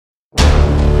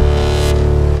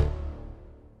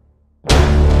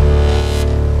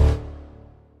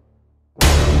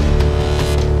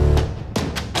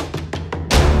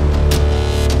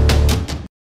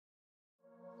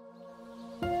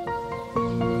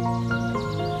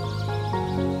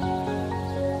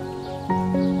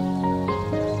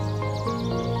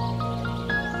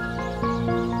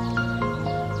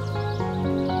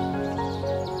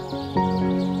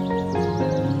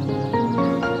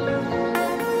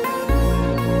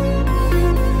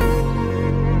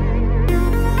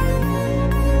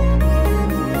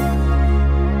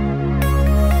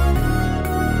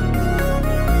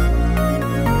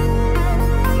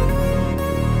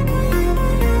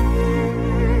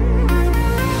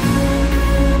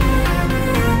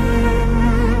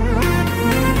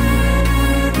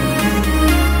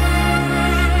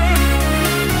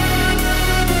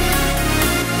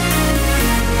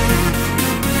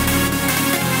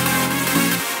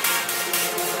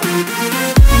வணக்கம்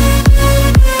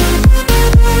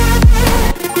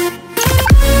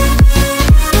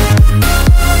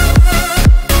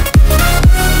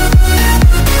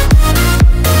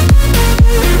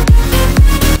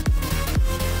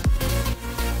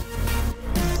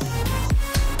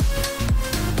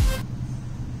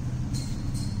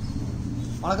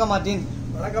மார்ட்டின்.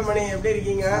 வணக்கம் மணி, எப்படி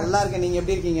இருக்கீங்க? நல்லா இருக்கேன், நீங்க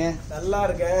எப்படி இருக்கீங்க? நல்லா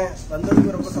இருக்கேன்.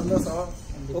 வந்ததுக்கு ரொம்ப சந்தோஷம்.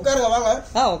 உட்காருங்க, வாங்க.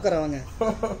 உட்கார வாங்க.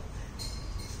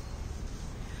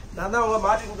 நான் தான் உங்க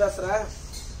மார்ட்டின் பேசுறேன்.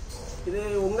 இது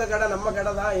உங்க கடை, நம்ம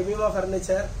கடை தான், எமிமா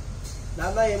ஃபர்னிச்சர்.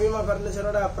 நான் தான் எமிமா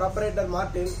ஃபர்னிச்சரோட ப்ராப்பரேட்டர்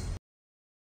மார்ட்டின்.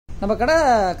 நம்ம கடை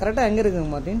கரெக்டா எங்க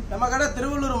இருக்குங்க மார்ட்டின்? நம்ம கடை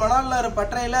திருவள்ளூர் மணவலாறு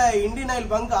பட்டறையில இந்தியன் ஆயில்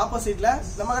பங்க் ஆப்போசிட்ல.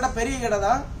 நம்ம கடை பெரிய கடை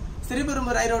தான்,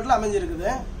 ஸ்ரீபெரும்புதூர் ரோட்ல அமைஞ்சிருக்குது.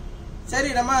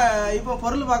 சரி, நம்ம இப்போ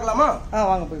பொருள் பார்க்கலாமா?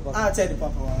 வாங்க போய் பார்க்கலாம். சரி,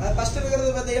 பார்ப்போம். ஃபர்ஸ்ட்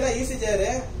இருக்கிறது பாத்தீங்கன்னா ஈசி சேரு,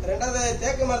 ரெண்டாவது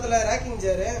தேக்கு மரத்துல ரேக்கிங்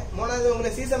சேரு, மூணாவது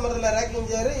உங்களுக்கு சீச மரத்துல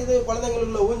ரேக்கிங் சேரு, இது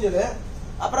குழந்தைங்களுக்குள்ள ஊஞ்சல்.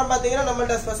 அப்புறம் பாத்தீங்கன்னா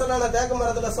நம்மள்ட்ட ஸ்பெஷலான தேக்கு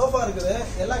மரத்துல சோஃபா இருக்குது.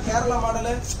 எல்லாம் கேரளா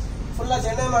மாடலு, ஃபுல்லா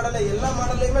சென்னை மாடல், எல்லா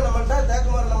மாடல்லையுமே நம்மள்ட்ட தேக்கு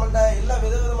மரம், நம்மள்ட்ட எல்லா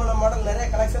விதவிதமான மாடல், நிறைய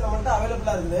கலெக்ஷன் நம்மள்ட்ட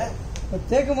அவைலபிளா இருக்குது.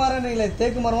 தேக்கு மரம் இல்ல,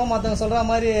 தேக்கு மரமா மத்தவங்க சொல்ற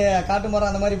மாதிரி காட்டு மரம்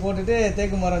அந்த மாதிரி போட்டுட்டு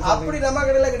தேக்கு மரம் அப்படி நம்ம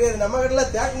கடையில கிடையாது. நம்ம கடையில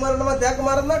தேக்கு மரம் தேக்கு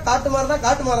மரம் தான், காட்டு மரம் தான்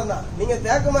காட்டு மரம் தான். நீங்க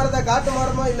தேக்கு மரத்தை காட்டு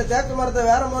மரமா இல்ல தேக்கு மரத்தை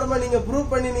வேற மரமா நீங்க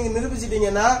ப்ரூவ் பண்ணி நீங்க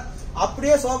நிரூபிச்சிட்டீங்கன்னா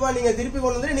அப்படியே சோபா நீங்க திருப்பி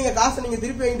கொண்டு வந்து நீங்க காசு நீங்க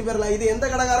திருப்பி வாங்கிட்டு போயிடலாம். இது எந்த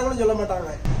கடைக்காரங்களும் சொல்ல மாட்டாங்க.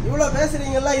 இவ்வளவு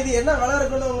பேசுறீங்கல்ல, இது என்ன விலை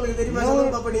இருக்குன்னு உங்களுக்கு தெரியுமா?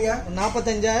 நீங்க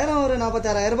 45,000 ஒரு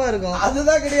 46,000 ரூபாய் இருக்கும்.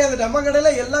 அதுதான் கிடையாது. நம்ம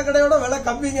கடையில எல்லா கடையோட விலை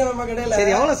கம்மிங்க. நம்ம கடையில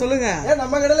சரி, எவ்வளவு சொல்லுங்க?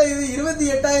 நம்ம கடையில இது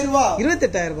 28,000 ரூபாய்.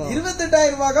 28,000 ரூபாய்.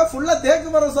 28,000 ரூபாய்க்கு ஃபுல்லா தேக்கு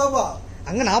மரம் சோபா.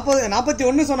 அங்க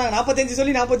 41 சொன்னாங்க, 45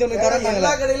 சொல்லி 41 தராங்க.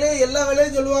 எல்லா கடையிலயும் எல்லா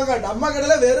விலையும் சொல்லுவாங்க. நம்ம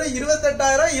கடையில வெறும்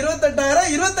 28,000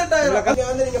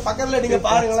 வந்து நீங்க பக்கத்துல நீங்க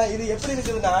பாருங்களேன். இது எப்படி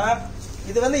இருக்குதுன்னா,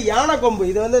 இது வந்து யானை கொம்பு.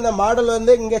 இது வந்து இந்த மாடல்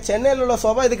வந்து இங்க சென்னையில உள்ள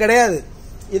சோபா இது கிடையாது.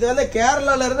 இது வந்து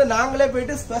கேரளால இருந்து நாங்களே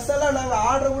போயிட்டு ஸ்பெஷலா நாங்க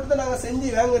ஆர்டர் கொடுத்து நாங்க செஞ்சு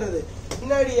வாங்குறது.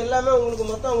 பின்னாடி எல்லாமே உங்களுக்கு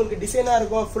மொத்தம் உங்களுக்கு டிசைனா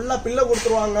இருக்கும். ஃபுல்லா பில்ல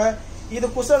கொடுத்துருவாங்க. இது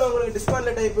குஷன் உங்களுக்கு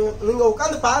டிஸ்பிளே டைப். நீங்க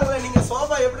உட்காந்து பாருங்களேன், நீங்க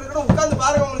சோபா எப்படி இருக்கணும் உட்காந்து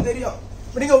பாருங்க, உங்களுக்கு தெரியும்.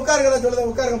 நீங்க உட்காருங்க,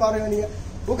 சொல்லுங்க, உட்காருங்க பாருங்க. நீங்க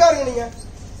உட்காருங்க,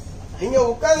 நீங்க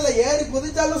உட்கார்ல ஏறி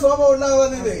குதிச்சாலும் சோபா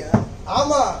ஒண்ணாவது. இது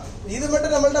ஆமா, இது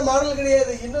மட்டும் நம்மள்ட்ட மாடல்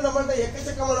கிடையாது. இன்னும் நம்மள்ட்ட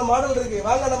எக்கச்சக்கமான மாடல் இருக்கு.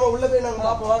 வாங்க நம்ம உள்ள போய் நாங்க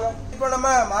பாப்போம். வாங்க. இப்ப நம்ம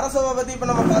மர சோபா பத்தி இப்ப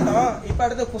நம்ம பார்த்தோம். இப்ப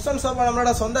அடுத்து குஷன் சோபா,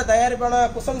 நம்மளோட சொந்த தயாரிப்பான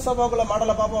குஷன் சோபாக்குள்ள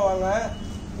மாடலை பாப்போம். வாங்க.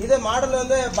 இது மாடல்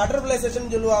வந்து பட்டர்ஃபிளை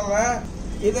செஷன் சொல்லுவாங்க.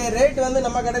 இது ரேட் வந்து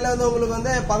நம்ம கடையில வந்து உங்களுக்கு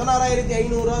வந்து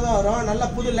 16,500 ரூபா தான் வரும். நல்ல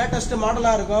புது லேட்டஸ்ட்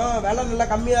மாடலா இருக்கும். விலை நல்லா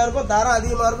கம்மியா இருக்கும், தரம்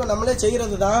அதிகமா இருக்கும். நம்மளே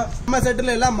செய்யறது தான். நம்ம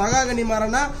செட்டுல எல்லாம் மகாகனி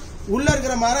மரம்னா உள்ள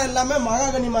இருக்கிற மரம் எல்லாமே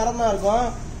மகாகனி மரம் தான் இருக்கும்.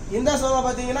 இந்த சோபா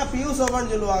பாத்தீங்கன்னா பியூ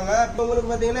சோபான்னு சொல்லுவாங்க. இப்போ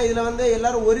உங்களுக்கு பாத்தீங்கன்னா இதுல வந்து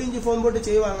எல்லாரும் 1 இன்ச்சு ஃபோம் போட்டு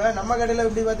செய்வாங்க. நம்ம கடையில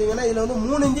எப்படி பாத்தீங்கன்னா இதுல வந்து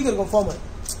 3 இன்ச்சுக்கு இருக்கும் ஃபோம்.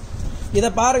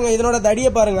 இதை பாருங்க, இதனோட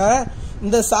தடியை பாருங்க.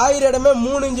 இந்த சாயிர இடமே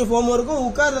 3 இன்ச்சு ஃபோம் இருக்கும்,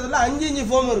 உட்கார்றதுல 5 இன்ச்சு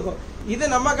ஃபோம் இருக்கும். இது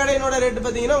நம்ம கடையினோட ரேட்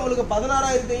பாத்தீங்கன்னா உங்களுக்கு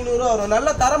 16,500 ரூபா வரும். நல்ல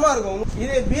தரமா இருக்கும்.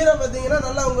 இது பீரோ பாத்தீங்கன்னா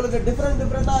நல்லா உங்களுக்கு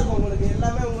டிஃபரெண்டா இருக்கும். உங்களுக்கு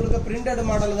எல்லாமே உங்களுக்கு பிரிண்டட்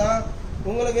மாடல் தான்.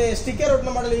 உங்களுக்கு ஸ்டிக்கர்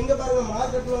ஒட்டின மாடல். இங்க பாருங்க,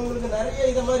 மார்க்கெட்ல உங்களுக்கு நிறைய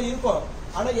இது மாதிரி இருக்கும்.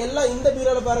 ஆனா எல்லாம் இந்த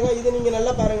பீரோல பாருங்க. இது நீங்க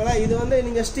நல்லா பாருங்களேன். இது வந்து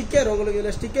நீங்க ஸ்டிக்கர், உங்களுக்கு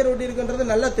இதுல ஸ்டிக்கர் ஒட்டி இருக்குன்றது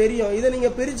நல்லா தெரியும். இதை நீங்க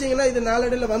பிரிச்சீங்கன்னா இது 4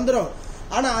 அடியில வந்துடும்.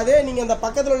 ஆனா அதே நீங்க அந்த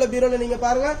பக்கத்துல உள்ள பீரோல நீங்க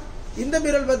பாருங்க. இந்த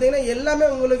பீரோல் பாத்தீங்கன்னா எல்லாமே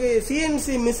உங்களுக்கு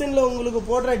சிஎன்சி மிஷின்ல உங்களுக்கு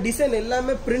போடுற டிசைன்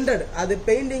எல்லாமே பிரிண்டட். அது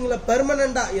பெயிண்டிங்ல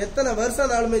பெர்மனண்டா எத்தனை வருஷம்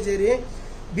ஆனாலுமே சரி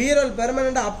பீரோல்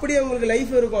பெர்மனண்டா அப்படியே உங்களுக்கு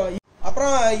லைஃப் இருக்கும்.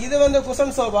 அப்புறம் இது வந்து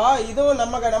குஷன் சோபா. இதுவும்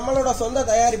நம்மளோட சொந்த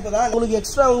தயாரிப்பு தான். உங்களுக்கு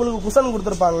எக்ஸ்ட்ரா உங்களுக்கு குஷன்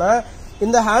கொடுத்துருப்பாங்க.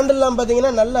 இந்த ஹேண்டில்லாம் பாத்தீங்கன்னா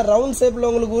நல்ல ரவுண்ட் ஷேப்ல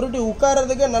உங்களுக்கு உருட்டி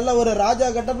உட்கார்றதுக்கு நல்ல ஒரு ராஜா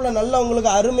கட்டப்ல நல்ல உங்களுக்கு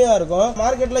அருமையா இருக்கும்.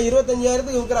 மார்க்கெட்ல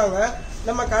 25,000க்கு விற்கிறாங்க.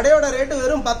 நம்ம கடையோட ரேட்டு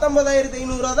வெறும்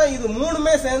 19,500 ரூபா தான். இது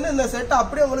மூணுமே சேர்ந்து இந்த செட்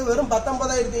அப்படியே உங்களுக்கு வெறும்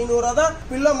 19,500 ரூபா தான்.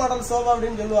 பில்லோ மாடல் சோபா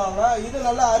அப்படின்னு சொல்லுவாங்க. இது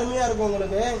நல்லா அருமையா இருக்கும்.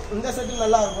 உங்களுக்கு இந்த செட்டு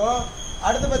நல்லா இருக்கும்.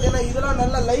 அடுத்து பாத்தீங்கன்னா இதெல்லாம்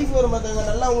நல்ல லைஃப் வரும். பாத்தீங்க,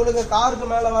 நல்லா உங்களுக்கு காருக்கு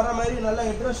மேல வர மாதிரி நல்லா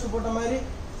ஹெட்ரெஸ்ட் போட்ட மாதிரி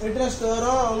ஹெட்ரெஸ்ட்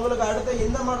வரும். உங்களுக்கு அடுத்து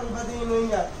எந்த மாடல் பாத்தீங்கன்னு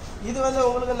வைங்க, இது வந்து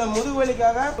உங்களுக்கு இந்த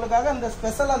முதுகுவலிக்காக உங்களுக்காக இந்த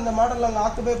ஸ்பெஷல் அந்த மாடல் நாங்கள்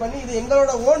ஆக்குபை பண்ணி, இது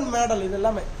எங்களோட ஓன் மாடல். இது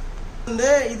எல்லாமே வந்து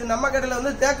இது நம்ம கடையில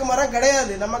வந்து தேக்கு மரம்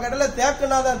கிடையாது. நம்ம கடையில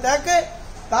தேக்குனாதான் தேக்கு,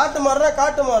 காட்டு மரம்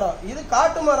காட்டு மரம். இது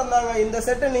காட்டு மரம் தாங்க. இந்த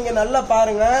செட்டு நீங்க நல்லா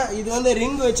பாருங்க. இது வந்து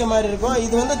ரிங் வச்ச மாதிரி இருக்கும்.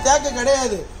 இது வந்து தேக்கு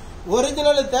கிடையாது.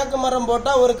 ஒரிஜினல் தேக்கு மரம்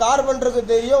போட்டா ஒரு கார்பெண்டருக்கு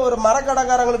தெரியும், ஒரு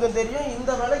மரக்கடைக்காரங்களுக்கு தெரியும்.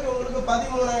 இந்த விலைக்கு உங்களுக்கு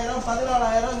 13,000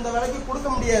 14,000 இந்த விலைக்கு கொடுக்க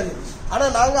முடியாது. ஆனா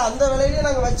நாங்க அந்த விலையிலேயே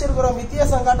நாங்க வச்சிருக்கிறோம்.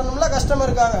 வித்தியாசம் காட்டணும்ல கஸ்டமர்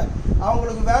இருக்காங்க,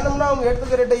 அவங்களுக்கு வேணும்னா அவங்க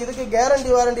எடுத்துக்கிட்ட. இதுக்கு கேரண்டி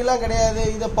வாரண்டி எல்லாம் கிடையாது.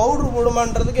 இதை பவுடர்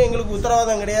போடுமான்றதுக்கு எங்களுக்கு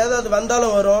உத்தரவாதம் கிடையாது. அது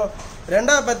வந்தாலும் வரும்.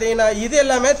 ரெண்டாவது பாத்தீங்கன்னா இது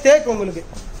எல்லாமே தேக்கு. உங்களுக்கு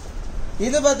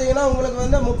இது பாத்தீங்கன்னா உங்களுக்கு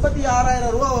வந்து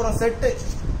 36,000 ரூபா வரும் செட்டு.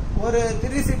 ஒரு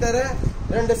 3 சீட்டரு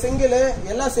 2 சிங்கிள்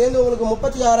எல்லாம் சேர்ந்து உங்களுக்கு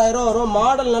 36,000 வரும்.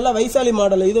 மாடல் நல்ல வைசாலி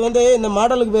மாடல். இது வந்து இந்த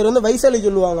மாடலுக்கு பேர் வந்து வைசாலி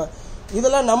சொல்லுவாங்க.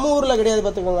 இதெல்லாம் நம்ம ஊர்ல கிடையாது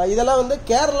பாத்துக்கோங்க. இதெல்லாம் வந்து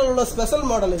கேரளால உள்ள ஸ்பெஷல்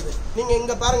மாடல். இது நீங்க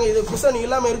இங்க பாருங்க, இது குஷன்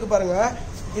இல்லாம இருக்கு பாருங்க.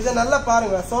 இதை நல்லா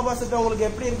பாருங்க, சோபா செட் உங்களுக்கு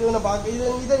எப்படி இருக்குதுன்னு பாக்க.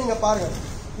 இதை நீங்க பாருங்க.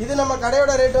 இது நம்ம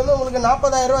கடையோட ரேட் வந்து உங்களுக்கு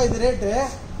 40,000 ரூபாய் இது ரேட்டு.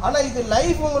 ஆனா இது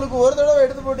லைஃப் உங்களுக்கு ஒரு தடவை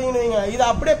எடுத்து போட்டீங்கன்னு இது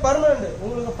அப்படியே பர்மனன்ட்.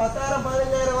 உங்களுக்கு 10,000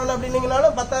 15,000 வேணும்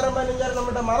அப்படின்னீங்கனாலும் 10,000 15,000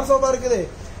 நம்மகிட்ட மர சோபா இருக்குது.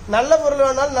 நல்ல பொருள்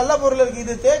வேணாலும் நல்ல பொருள் இருக்கு.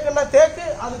 இது தேக்குன்னா தேக்கு,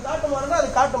 அது காட்டு மரம்னா அது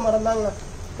காட்டு மரம் தாங்க.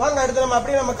 வாங்க அடுத்து நம்ம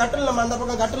அப்படியே நம்ம கட்டில், நம்ம அந்த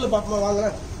பக்கம் கட்டில் பார்ப்போம் வாங்க.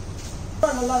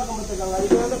 நல்லா இருக்கும் பார்த்துக்காங்க.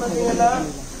 இது வந்து பாத்தீங்கன்னா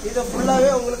இது ஃபுல்லாவே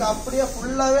உங்களுக்கு அப்படியே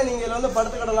ஃபுல்லாவே நீங்க இதுல வந்து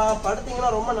படுத்துக்கிடலாம். படுத்தீங்கன்னா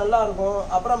ரொம்ப நல்லா இருக்கும்.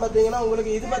 அப்புறம் பாத்தீங்கன்னா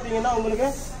உங்களுக்கு இது பாத்தீங்கன்னா உங்களுக்கு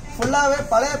ஃபுல்லாவே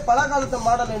பல காலத்து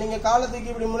மாடல். நீங்க காலத்துக்கு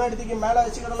இப்படி முன்னாடி தூக்கி மேல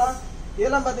வச்சுக்கிடலாம்.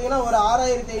 இதெல்லாம் பாத்தீங்கன்னா ஒரு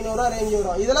 6,500 ரூபாய் ரேஞ்சு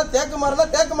வரும். இதெல்லாம் தேக்கு மரம்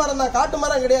தான், தேக்கு மரம் தான், காட்டு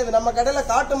மரம் கிடையாது. நம்ம கடையில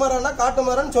காட்டு மரம்னா காட்டு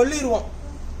மரம்னு சொல்லிடுவோம்,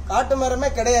 காட்டு மரமே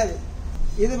கிடையாது.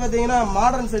 இது பாத்தீங்கன்னா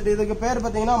மாடர்ன் செட். இதுக்கு பேர்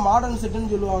பாத்தீங்கன்னா மாடர்ன்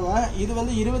செட்னு சொல்லுவாங்க. இது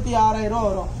வந்து 26,000 ரூபாய்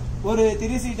வரும். ஒரு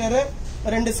 3 சீட்டரு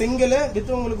 2 சிங்கிள் வித்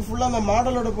உங்களுக்கு ஃபுல்லா அந்த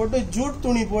மாடலோட போட்டு ஜூட்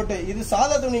துணி போட்டு. இது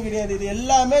சாதா துணி கிடையாது, இது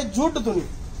எல்லாமே ஜூட்டு துணி.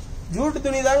 ஜூட்டு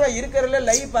துணி தாங்க இருக்கிறதுல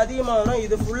லைஃப் அதிகமாக வரும்.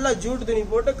 இது ஃபுல்லா ஜூட்டு துணி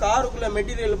போட்டு காருக்குள்ள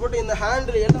மெட்டீரியல் போட்டு இந்த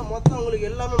ஹேண்டில் எல்லாம் மொத்தம் உங்களுக்கு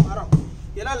எல்லாமே மரம்.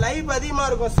 இதெல்லாம் லைஃப் அதிகமா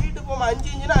இருக்கும். சீட்டு போகும் 5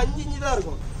 இன்ச்சுனா 5 இன்ச்சு தான்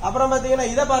இருக்கும். அப்புறம் பாத்தீங்கன்னா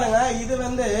இதை பாருங்க, இது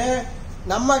வந்து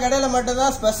நம்ம கடையில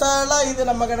மட்டும்தான் ஸ்பெஷலா இது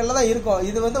நம்ம கடையில தான் இருக்கும்.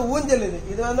 இது வந்து ஊஞ்சல்.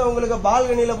 இது வந்து உங்களுக்கு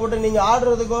பால்கனியில போட்டு நீங்க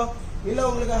ஆடுறதுக்கோ இல்ல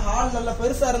உங்களுக்கு ஹால் நல்ல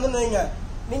பெருசா இருந்துன்னு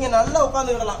நீங்க நல்லா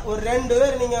உட்காந்துக்கிடலாம். ஒரு 2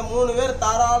 பேர் நீங்க 3 பேர்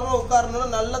தாராளமா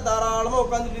உட்காரணும். நல்லா தாராளமா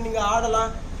உட்காந்துட்டு நீங்க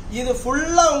ஆடலாம். இது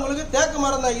ஃபுல்லா உங்களுக்கு தேக்கு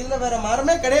மரம் தான். இதுல வேற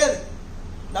மரமே கிடையாது.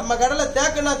 நம்ம கடையில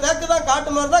தேக்குனா தேக்கு தான், காட்டு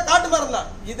மரம் தான் காட்டு மரம் தான்.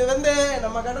 இது வந்து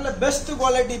நம்ம கடையில பெஸ்ட்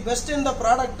குவாலிட்டி, பெஸ்ட் இந்த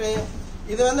ப்ராடக்ட்.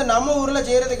 இது வந்து நம்ம ஊர்ல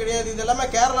செய்யறது கிடையாது. இது எல்லாமே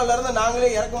கேரளால இருந்து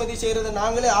நாங்களே இறக்குமதி செய்யறது,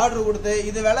 நாங்களே ஆர்டர் கொடுத்து.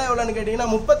 இது விலை எவ்வளவுன்னு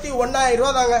கேட்டீங்கன்னா 31,000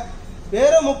 ரூபாய் தாங்க,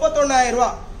 வெறும் 31,000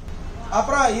 ரூபாய்.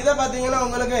 அப்புறம் இதை பாத்தீங்கன்னா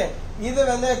உங்களுக்கு இது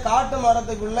வந்து காட்டு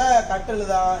மரத்துக்குள்ள கட்டில்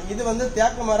தான். இது வந்து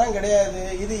தேக்கு மரம் கிடையாது.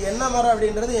 இது என்ன மரம்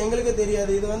அப்படின்றது எங்களுக்கு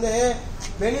தெரியாது. இது வந்து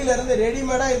வெளியில இருந்து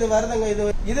ரெடிமேடா இது வருதுங்க.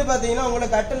 இது பாத்தீங்கன்னா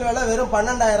உங்களுக்கு கட்டில் விலை வெறும்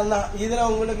 12,000 தான். இதுல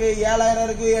உங்களுக்கு 7,000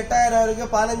 இருக்கு, 8,000 இருக்கு,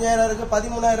 15,000 இருக்கு,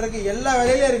 13,000 இருக்கு, எல்லா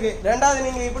விலையிலும் இருக்கு. ரெண்டாவது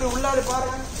நீங்க இப்படி உள்ளாடி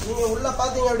பாருங்க. நீங்க உள்ள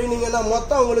பாத்தீங்க அப்படின்னீங்கன்னா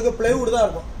மொத்தம் உங்களுக்கு பிளைவுட் தான்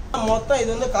இருக்கும். மொத்தம் இது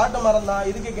வந்து காட்டு மரம் தான்.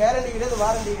 இதுக்கு கேரண்டி கிடையாது,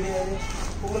 வாரண்டி கிடையாது.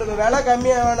 உங்களுக்கு விலை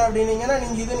கம்மியா வேணும் அப்படின்னீங்கன்னா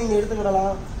நீங்க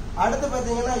எடுத்துக்கிடலாம். அடுத்து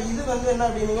பாத்தீங்கன்னா இது வந்து என்ன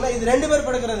அப்படின்னீங்கன்னா இது 2 பேர்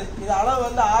படுக்கிறது. இது அளவு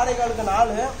வந்து 6.25க்கு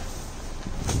 4.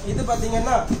 இது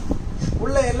பாத்தீங்கன்னா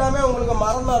உள்ள எல்லாமே உங்களுக்கு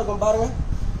மரம் தான் இருக்கும். பாருங்க,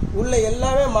 உள்ள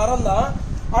எல்லாமே மரம் தான்.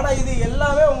 ஆனா இது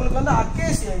எல்லாமே உங்களுக்கு வந்து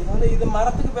அக்கேசியா. இது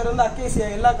மரத்துக்கு பேர் வந்து அக்கேசியா.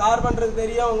 எல்லா கார்பன்றது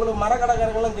தெரியும், உங்களுக்கு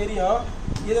மரக்கடைக்காரங்களும் தெரியும்.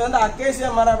 இது வந்து அக்கேசியா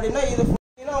மரம் அப்படின்னா இது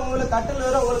உங்களுக்கு கட்டில்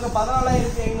வேற உங்களுக்கு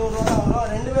 14,500 ரூபாய் வரும்.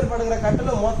 2 பேர் படுக்கிற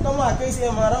கட்டில் மொத்தமா அக்கேசியா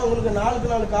மரம். உங்களுக்கு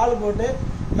 4க்கு 4 கால் போட்டு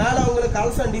மேல உங்களுக்கு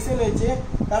கலசம் டிசைன் வச்சு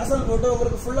கலசல் போட்டு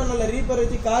உங்களுக்கு ஃபுல்லா நல்ல ரீப்பர்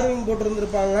வச்சு கார்விங் போட்டு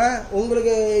இருந்திருப்பாங்க.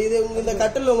 உங்களுக்கு இது இந்த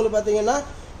கட்டில் உங்களுக்கு பாத்தீங்கன்னா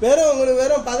வெறும்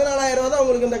 14,000 ரூபாய் தான்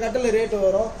உங்களுக்கு இந்த கட்டில் ரேட்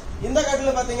வரும். இந்த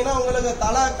கட்டில் பாத்தீங்கன்னா உங்களுக்கு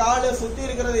தலை காலு சுத்தி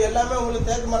இருக்கிறது எல்லாமே உங்களுக்கு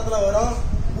தேக்கு மரத்துல வரும்.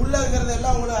 உள்ள இருக்கிறது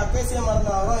எல்லாம் உங்களுக்கு அக்கேசியா மரம்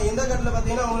தான் வரும். இந்த கட்டில்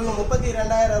பாத்தீங்கன்னா உங்களுக்கு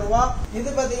 32,000 ரூபாய். இது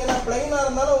பாத்தீங்கன்னா பிளைனா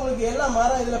இருந்தாலும் உங்களுக்கு எல்லாம்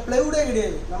மரம். இதுல பிளைவுடே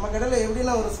கிடையாது. நம்ம கடையில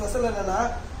எப்படின்னா ஒரு ஸ்பெஷல் என்னன்னா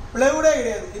பிளைவுடே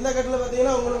கிடையாது. இந்த கட்டில்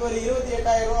பாத்தீங்கன்னா உங்களுக்கு ஒரு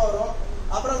 28,000 ரூபாய் வரும்.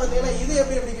 அப்புறம் பாத்தீங்கன்னா இது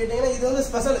எப்படி கேட்டீங்கன்னா இது வந்து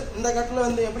ஸ்பெஷல். இந்த கட்டில்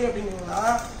வந்து எப்படி அப்படின்னா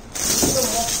இது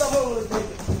மொத்தமா உங்களுக்கு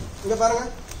தேக்கு. இங்க பாருங்க,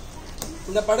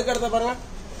 இந்த படுக்கடத்தை பாருங்க.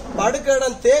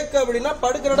 படுக்கடம் தேக்கு அப்படின்னா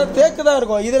படுக்கிற இடம் தேக்கு தான்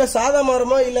இருக்கும். இதுல சாதா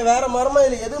மரமோ இல்ல வேற மரமோ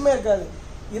இதுல எதுவுமே இருக்காது.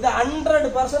 இது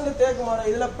 100% தேக்கு மரம்.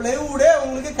 இதுல பிளைவுடே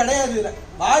உங்களுக்கு கிடையாது. இதுல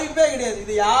வாய்ப்பே கிடையாது.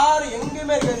 இது யாரும்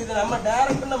எங்குமே இருக்காது. இது நம்ம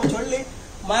டைரக்ட் நம்ம சொல்லி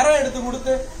மரம் எடுத்து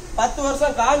கொடுத்து 10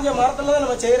 வருஷம் காஞ்ச மரத்துல தான்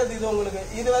நம்ம செய்யறது.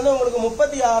 இது வந்து உங்களுக்கு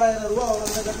 36,000 ரூபாய் வரும்.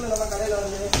 இந்த கட்டில நம்ம கடையில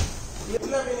வந்து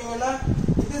இதுல அப்படின்னீங்கன்னா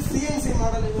இது சிஎன்சி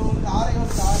மாடல். இது உங்களுக்கு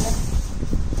 6.6.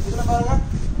 இதுல பாருங்க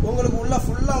உங்களுக்கு உள்ள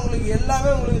ஃபுல்லா உங்களுக்கு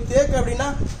எல்லாமே உங்களுக்கு தேக்கு அப்படின்னா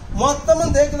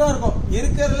மொத்தமும் தேக்கு தான் இருக்கும்.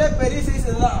 இருக்கிறதுல பெரிய சைஸ்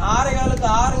இதுதான். 6.4க்கு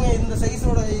 6ங்க இந்த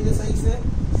சைஸோட இது சைஸ்.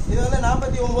 இது வந்து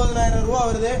 49,000 ரூபாய்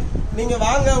வருது. நீங்க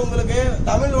வாங்க, உங்களுக்கு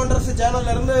தமிழ் ஒண்டர்ஸ்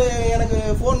சேனல்ல இருந்து எனக்கு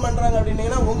போன் பண்றாங்க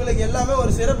அப்படின்னீங்கன்னா உங்களுக்கு எல்லாமே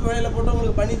ஒரு சிறப்பு விலையில போட்டு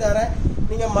உங்களுக்கு பண்ணி தரேன்.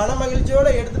 நீங்க மன மகிழ்ச்சியோட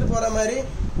எடுத்துட்டு போற மாதிரி,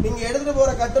 நீங்க எடுத்துட்டு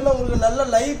போற கட்டில உங்களுக்கு நல்ல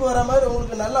லைஃப் வர மாதிரி,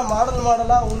 உங்களுக்கு நல்ல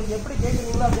மாடலா உங்களுக்கு எப்படி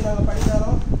கேட்குறீங்களோ அப்படி நாங்க பண்ணி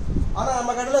தரோம். ஆனா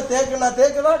நம்ம கடையில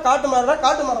தேக்கு தான், காட்டு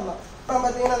மரம் தான். அப்புறம்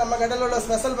பாத்தீங்கன்னா நம்ம கடையில உள்ள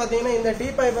ஸ்பெஷல் பாத்தீங்கன்னா இந்த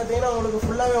டீபாய் பாத்தீங்கன்னா உங்களுக்கு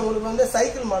ஃபுல்லாவே உங்களுக்கு வந்து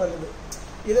சைக்கிள் மாடல்.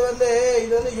 இது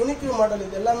வந்து யூனிக்யூ மாடல்.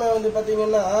 இது எல்லாமே வந்து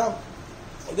பாத்தீங்கன்னா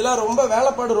இதெல்லாம் ரொம்ப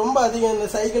வேலைப்பாடு ரொம்ப அதிகம். இந்த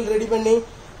சைக்கிள் ரெடி பண்ணி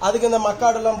அதுக்கு இந்த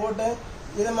மக்காடெல்லாம் போட்டு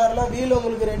இது மாதிரிலாம் வீல்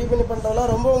உங்களுக்கு ரெடி பண்ணி பண்றதெல்லாம்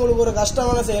ரொம்ப உங்களுக்கு ஒரு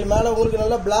கஷ்டமான செயல். மேல உங்களுக்கு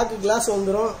நல்ல பிளாக் கிளாஸ்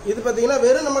வந்துடும். இது பாத்தீங்கன்னா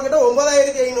வெறும் நம்ம கிட்ட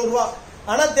 9,500 ரூபாய்.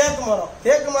 ஆனா தேக்கு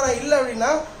மரம் இல்ல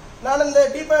அப்படின்னா நான் இந்த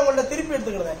டீப்பாய் உங்கள்ட்ட திருப்பி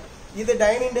எடுத்துக்கிறேன். இது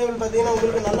டைனிங் டேபிள் பாத்தீங்கன்னா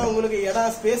உங்களுக்கு நல்லா உங்களுக்கு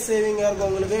இடம் ஸ்பேஸ் சேவிங்கா இருக்கும்.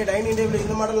 உங்களுக்கு டைனிங் டேபிள்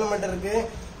இந்த மாடல்ல மட்டும் இருக்கு.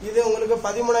 இது உங்களுக்கு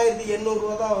 13,800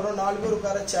 ரூபா தான் வரும். 4 பேர்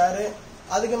உட்கார சேரு.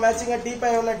 அதுக்கு மேட்சிங்கா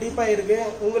டீப்பாய் இருக்கு.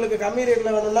 உங்களுக்கு கம்மி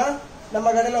ரேட்ல வேணும்னா நம்ம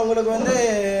கடையில உங்களுக்கு வந்து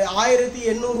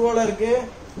 1,800 ரூபால இருக்கு,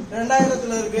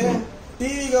 2000ல இருக்கு.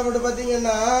 டிவி கபோர்டு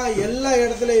பாத்தீங்கன்னா எல்லா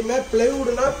இடத்துலயுமே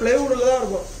பிளைவுட்னா பிளைவுட்ல தான்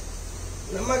இருக்கும்.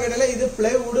 நம்ம கடையில இது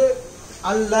பிளைவுட்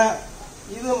அல்ல,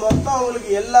 இது மொத்தம்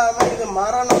உங்களுக்கு எல்லாமே இது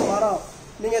மரம்.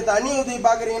 நீங்க தனி ஊத்தி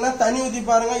பாக்குறீங்கன்னா தனி ஊத்தி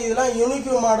பாருங்க. இதெல்லாம் யூனிக்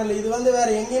மாடல். இது வந்து வேற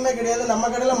எங்கேயுமே கிடையாது. நம்ம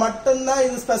கடையில மட்டும்தான்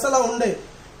இது ஸ்பெஷலா உண்டு.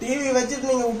 டிவி வச்சுட்டு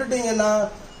நீங்க விட்டுட்டீங்கன்னா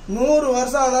 100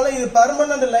 வருஷம் ஆனாலும் இது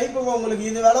பெர்மனன்ட் லைஃப் உங்களுக்கு.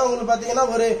 இது வேலை உங்களுக்கு பாத்தீங்கன்னா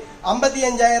ஒரு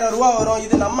 55,000 ரூபாய் வரும்.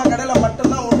 இது நம்ம கடையில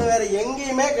மட்டும்தான் உண்டு, வேற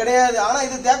எங்கேயுமே கிடையாது. ஆனா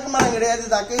இது தேக்கு மரம் கிடையாது,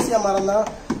 இது அக்கேசியா மரம் தான்.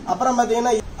 அப்புறம்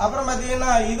பாத்தீங்கன்னா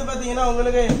இது பாத்தீங்கன்னா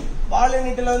உங்களுக்கு வால்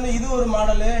யூனிட்ல வந்து இது ஒரு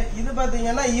மாடலு. இது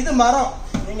பாத்தீங்கன்னா இது மரம்.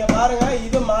 நீங்க பாருங்க,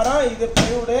 இது மரம், இது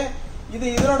பிளைவுட். இது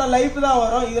இதனோட லைஃப் தான்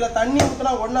வரும். இதுல தண்ணி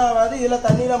ஊத்தினா ஒன்னும் ஆகாது. இதுல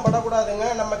தண்ணி எல்லாம் படக்கூடாதுங்க.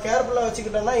 நம்ம கேர்ஃபுல்லா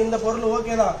வச்சுக்கிட்டோம்னா இந்த பொருள்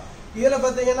ஓகே தான். இதுல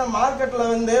பாத்தீங்கன்னா மார்க்கெட்ல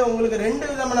வந்து உங்களுக்கு 2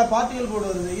 விதமான பார்ட்டிகல் போர்டு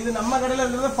வருது. இது நம்ம கடையில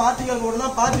இருக்கிறது பார்ட்டிகல் போர்டுனா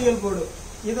பார்ட்டிகல் போர்டு.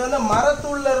 இது வந்து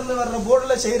மரத்தூள்ல இருந்து வர்ற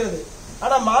போர்டுல செய்யறது.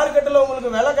 ஆனா மார்க்கெட்ல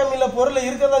உங்களுக்கு விலை கம்மியில பொருள்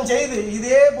இருக்கதான் செய்யுது.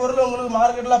 இதே பொருள் உங்களுக்கு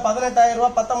மார்க்கெட்ல 18,000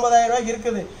 ரூபாய் 19,000 ரூபாய்க்கு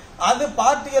இருக்குது. அது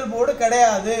பார்ட்டிகல் போர்டு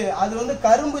கிடையாது. அது வந்து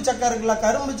கரும்பு சக்கை இருக்குல்ல,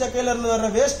 கரும்பு சக்கையில இருந்து வர்ற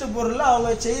வேஸ்ட் பொருள்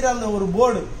அவங்க செய்யற அந்த ஒரு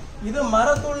போர்டு. இது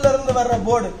மரத்தூள்ல இருந்து வர்ற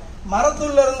போர்டு.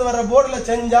 மரத்தூள்ல இருந்து வர்ற போர்டுல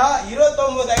செஞ்சா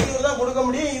 29,500 தான் கொடுக்க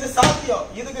முடியும். இது சாத்தியம்,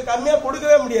 இதுக்கு கம்மியா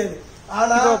கொடுக்கவே முடியாது.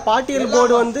 ஆனா பார்ட்டிகல்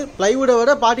போர்டு வந்து பிளைவுட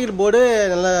விட பார்ட்டிகல் போர்டு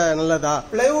நல்லதா?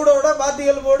 பிளைவுடோட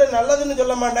பார்ட்டிகல் போர்டு நல்லதுன்னு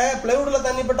சொல்ல மாட்டேன். பிளைவுட்ல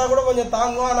தண்ணி பட்டா கூட கொஞ்சம்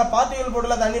தாங்கும். ஆனா பார்ட்டிகல்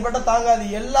போர்டுல தண்ணி பட்டா தாங்காது.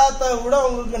 எல்லாத்த விட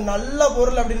உங்களுக்கு நல்ல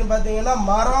பொருள் அப்படின்னு பாத்தீங்கன்னா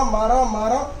மரம்.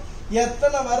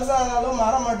 எத்தனை வருஷம் ஆனாலும்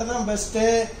மரம் மட்டும் தான் பெஸ்ட்.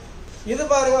 இது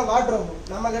பாருங்க வாட்ரோப்.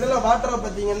 நம்ம கடையில வாட்ரோப்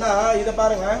பாத்தீங்கன்னா இத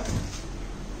பாருங்க,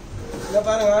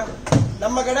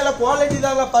 நம்ம கடையில குவாலிட்டி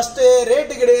தாங்க ஃபர்ஸ்ட்,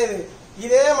 ரேட்டு கிடையாது.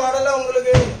 இதே மாடல்ல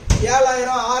உங்களுக்கு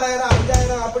 7,000 6,000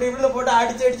 5,000 அப்படி இப்படின்னு போட்டு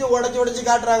அடிச்சு உடைச்சு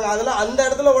காட்டுறாங்க. அதெல்லாம் அந்த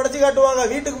இடத்துல உடைச்சு காட்டுவாங்க,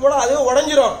 வீட்டுக்கு போனா அதுவும்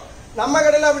உடஞ்சிரும். நம்ம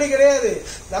கடையில அப்படி கிடையாது.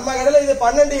 நம்ம கடையில இது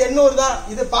 12,800 தான்.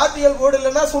 இது பார்ட்டிகல் போர்டு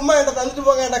இல்லைன்னா சும்மா என்கிட்ட தந்துட்டு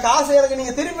போங்க, என் காசை எனக்கு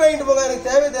நீங்க திருப்பி வாங்கிட்டு போங்க, எனக்கு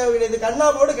தேவை கிடையாது. கண்ணா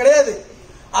போர்டு கிடையாது,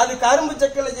 அது கரும்பு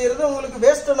சக்கையில செய்யறது உங்களுக்கு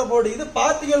வேஸ்டான போர்டு. இது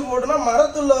பார்ட்டிகல் போர்டுனா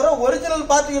மரத்துல வர ஒரிஜினல்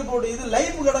பார்ட்டிகல் போர்டு. இது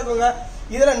லைஃப் கிடக்குங்க.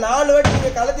 இதுல 4 வாட்டி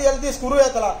நீங்க கலத்தி ஸ்குரு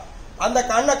ஏத்தலாம். அந்த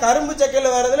கரும்பு சக்கையில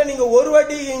வர்றதுல நீங்க ஒரு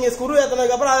வாட்டி நீங்க ஸ்குரு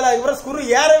ஏத்தினதுக்கு அப்புறம் அதுல ஸ்குரு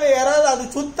ஏறவே ஏறாது, அது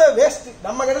சுத்த வேஸ்ட்.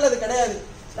 நம்ம கடையில அது கிடையாது.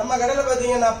 நம்ம கடையில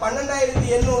பாத்தீங்கன்னா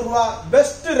 12,800 ரூபாய்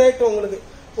பெஸ்ட் ரேட்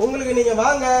உங்களுக்கு நீங்க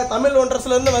வாங்க. தமிழ்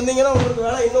ஒன்றர்ஸ்ல இருந்து வந்தீங்கன்னா உங்களுக்கு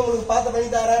வேலை இன்னும் உங்களுக்கு பார்த்து பண்ணி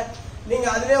தரேன். நீங்க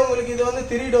அதுலயே உங்களுக்கு இது வந்து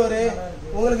 3 டோரு.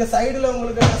 உங்களுக்கு சைடுல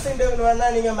உங்களுக்கு ட்ரெஸ்ஸிங் டேபிள் வேணா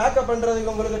நீங்க மேக்கப்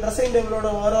பண்றதுக்கு உங்களுக்கு ட்ரெஸ்ஸிங் டேபிளோட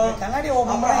வரும்.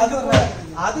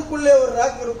 அதுக்குள்ளே ஒரு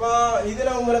ரேக் இருக்கும். இதுல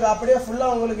உங்களுக்கு அப்படியே ஃபுல்லா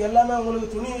உங்களுக்கு எல்லாமே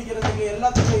உங்களுக்கு துணி வைக்கிறதுக்கு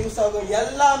எல்லாத்துக்கும் யூஸ் ஆகும்.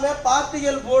 எல்லாமே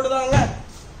பார்ட்டிகல் போர்டு தாங்க.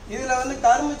 இதுல வந்து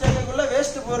கரும்பு சக்கைக்குள்ள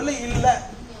வேஸ்ட் பொருள் இல்ல,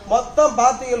 மொத்தம்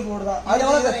பார்ட்டிகல் போர்டு தான்.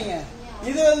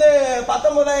 இது வந்து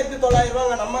 19,900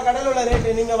 ரூபாங்க நம்ம கடையில் உள்ள ரேட்டு.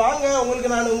 நீங்க வாங்க,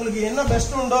 உங்களுக்கு என்ன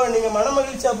பெஸ்ட் உண்டோ நீங்க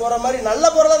மனமகிழ்ச்சியா போற மாதிரி நல்ல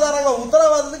பொருளா தராங்க.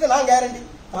 உத்தரவாதத்துக்கு நான் கேரண்டி.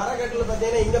 மரக்கட்டில்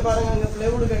பாத்தீங்கன்னா இங்க பாருங்க, இங்க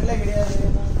பிளைவுட் கட்டிலே கிடையாது.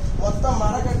 மொத்தம்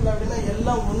மரக்கட்டில் அப்படின்னா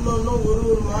எல்லாம் ஒன்னொன்னு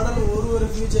ஒரு மாடல் ஒரு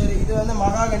ஃபியூச்சர். இது வந்து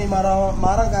மகாகனி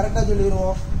மரம் கரெக்டா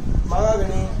சொல்லிடுவோம்.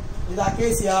 மகாகனி, இது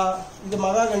அக்கேசியா, இது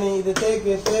மகாகனி, இது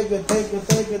தேக்கு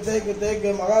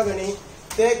மகாகனி,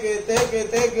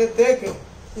 தேக்கு.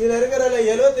 இதுல இருக்கிற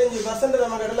 75%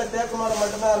 நம்ம கடையில தேக்கு மரம்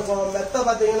மட்டும்தான் இருக்கும். மெத்த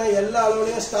பாத்தீங்கன்னா எல்லா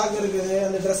அளவுலயும் ஸ்டாக் இருக்குது.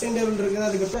 அந்த ட்ரெஸ்ஸிங் டேபிள் இருக்குது.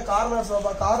 அதுக்கு கார்னர்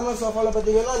சோஃபால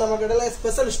பாத்தீங்கன்னா நம்ம கடையில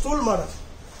ஸ்பெஷல் ஸ்டூல் மாடல்.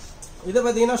 இது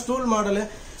பாத்தீங்கன்னா ஸ்டூல் மாடல்.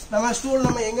 நம்ம ஸ்டூல்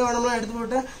நம்ம எங்க வேணும்னா எடுத்து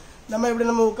போட்டு நம்ம இப்படி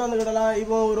நம்ம உட்காந்துக்கிடலாம்.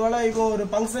 இப்போ ஒரு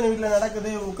ஃபங்க்ஷன் வீட்டுல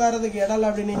நடக்குது, உட்கார்றதுக்கு இடம்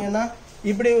அப்படின்னீங்கன்னா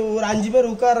இப்படி ஒரு 5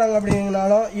 பேர் உட்கார்றாங்க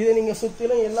அப்படின்னாலும் இது நீங்க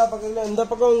சுத்திலும் எல்லா பக்கத்துலயும் இந்த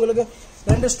பக்கம் உங்களுக்கு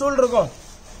 2 ஸ்டூல் இருக்கும்.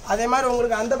 அதே மாதிரி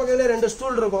உங்களுக்கு அந்த பக்கத்துல 2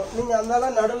 ஸ்டூல் இருக்கும். நீங்க அந்த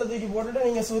நடுவில் தூக்கி போட்டுட்டு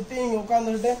நீங்க சுத்தி நீங்க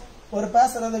உட்காந்துக்கிட்டு ஒரு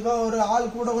பேசுறதுக்கோ ஒரு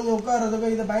ஆள் கூட கொஞ்சம் உட்கார்றதுக்கோ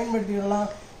இதை பயன்படுத்திக்கலாம்.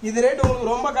 இது ரேட்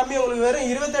உங்களுக்கு ரொம்ப கம்மி. உங்களுக்கு வெறும்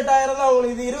 28,000 தான்.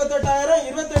 உங்களுக்கு இது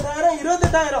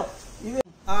 28,000. இது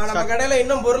நம்ம கடையில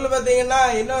இன்னும் பொருள் பாத்தீங்கன்னா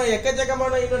இன்னும்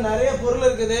எக்கச்சக்கமான இன்னும் நிறைய பொருள்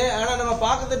இருக்குது. ஆனா நம்ம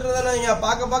பாத்துட்டு இருந்தா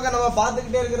பார்க்க நம்ம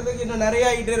பாத்துக்கிட்டே இருக்கிறதுக்கு இன்னும் நிறைய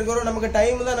ஆகிட்டே இருக்கிறோம். நமக்கு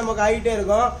டைம் தான் நமக்கு ஆகிட்டே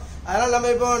இருக்கும். அதனால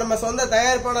நம்ம இப்போ நம்ம சொந்த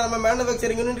தயாரிப்பான நம்ம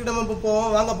மேனுபேக்சரிங் யூனிட் நம்ம போவோம்.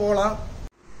 வாங்க போகலாம்.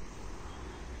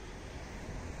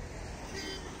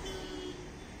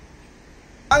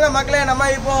 வாங்க மக்களே, நம்ம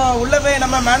இப்போ உள்ள போய்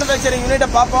நம்ம மேனுபேக்சரிங் யூனிட்டை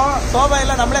பார்ப்போம். சோபா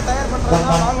எல்லாம் நம்மளே தயார் பண்றோம்.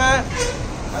 வாங்க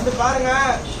வந்து பாருங்க.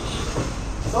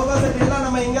 சோஃபா செட் எல்லாம்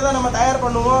நம்ம இங்க தான் நம்ம தயார்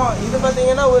பண்ணுவோம். இது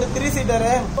பாத்தீங்கன்னா ஒரு 3 சீட்டர்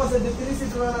சோஃபா செட் 3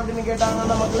 சீட்டர் வேணும் அப்படின்னு கேட்டாங்க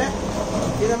நமக்குல.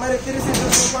 இத மாதிரி 3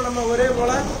 சீட்டர் சோஃபா நம்ம ஒரே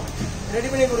போல ரெடி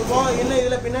பண்ணி கொடுப்போம். இன்னும்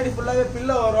இதுல பின்னாடி ஃபுல்லாவே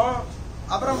பில்லோ வரும்.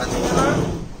 அப்புறம் பாத்தீங்கன்னா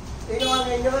இங்க வாங்க,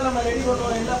 இங்க தான் நம்ம ரெடி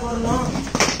பண்ணுவோம் என்ன பண்ணணும்.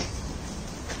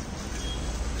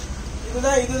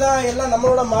 இதுதான் எல்லாம்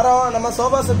நம்மளோட மரம். நம்ம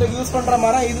சோஃபா செட்டுக்கு யூஸ் பண்ற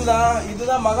மரம்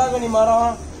இதுதான் மகாகனி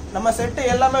மரம். நம்ம செட்டு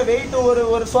எல்லாமே வெயிட்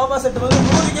ஒரு சோஃபா செட்டு வந்து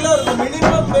 100 கிலோ இருக்கும்.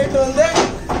 மினிமம் வெயிட் வந்து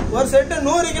ஒரு செட்டு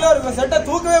 100 கிலோ இருக்கும். செட்டை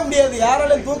தூக்கவே முடியாது,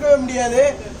 யாராலையும் தூக்கவே முடியாது.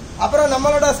 அப்புறம்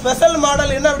நம்மளோட ஸ்பெஷல்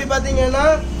மாடல் என்ன அப்படி பாத்தீங்கன்னா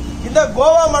இந்த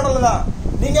கோவா மாடல் தான்.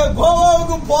 நீங்க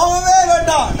கோவாவுக்கு போகவே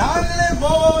வேண்டாம், நாங்களே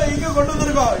கோவாவை இங்க கொண்டு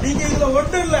வந்திருக்கோம். நீங்க இதுல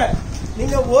ஒன்றும் இல்ல,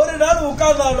 நீங்க ஒரு நாள்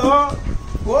உட்கார்ந்தாலும்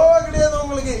கோவா கிடையாது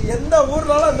உங்களுக்கு. எந்த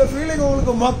ஊர்னாலும் அந்த ஃபீலிங்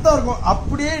உங்களுக்கு மொத்தம் இருக்கும்.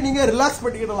 அப்படியே நீங்க ரிலாக்ஸ்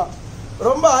பண்ணிக்கிடலாம்.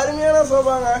 ரொம்ப அருமையான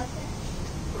சோஃபாங்க,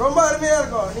 ரொம்ப அருமையா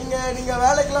இருக்கும். நீங்க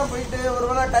வேலைக்கெல்லாம் போயிட்டு ஒரு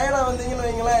வேளை டயர்டா வந்தீங்கன்னு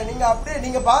வைங்களேன், நீங்க அப்படியே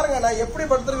நீங்க பாருங்க நான் எப்படி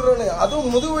படுத்துருக்கிறோன்னு.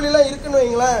 அதுவும் முதுகுவலிலாம் இருக்குன்னு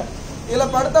வைங்களேன், இதுல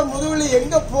படுத்தா முதுகுவலி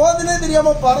எங்க போகுதுன்னே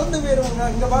தெரியாம பறந்து போயிருவாங்க.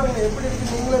 இங்க பாருங்க எப்படி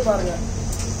இருக்கு, நீங்களே பாருங்க.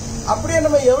 அப்படியே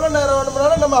நம்ம எவ்வளவு நேரம்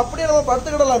வேணும்னாலும் நம்ம அப்படியே நம்ம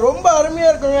படுத்துக்கிடலாம். ரொம்ப அருமையா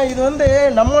இருக்குங்க. இது வந்து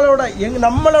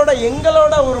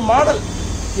எங்களோட ஒரு மாடல்.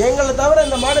 எங்களை தவிர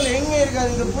இந்த மாடல் எங்க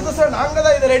இருக்காது. இது புதுசா நாங்க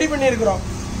தான் இதை ரெடி பண்ணியிருக்கிறோம்.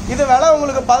 இது விலை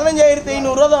உங்களுக்கு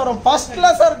 15,500 தான் வரும். ஃபர்ஸ்ட்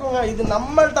கிளாஸா இருக்குங்க. இது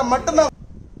நம்மள்ட்ட மட்டும்தான்.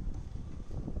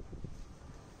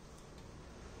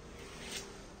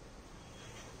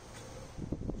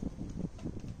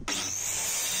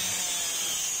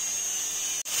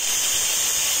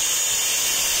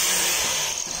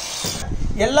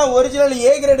 எல்லாம் ஒரிஜினல்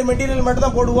ஏ கிரேட் மெட்டீரியல் மட்டும்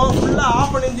தான் போடுவோம். ஃபுல்லா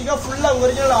ஆஃப் பண்ணிருந்தீங்க, ஃபுல்லா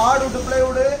ஒரிஜினல் ஹார்ட்வுட்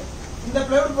பிளைவுட். இந்த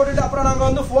பிளைவுட் போட்டுட்டு அப்புறம் நாங்க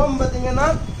வந்து ஃபோம் பாத்தீங்கன்னா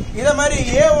இதை மாதிரி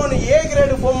A1 ஏ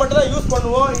கிரேடு ஃபோம் மட்டும் தான் யூஸ்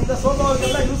பண்ணுவோம். இந்த சோஃபாவுக்கு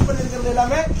எல்லாம் யூஸ் பண்ணிருக்கிறது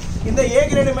எல்லாமே இந்த ஏ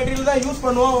கிரேடு மெட்டீரியல் தான் யூஸ்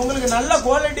பண்ணுவோம். உங்களுக்கு நல்ல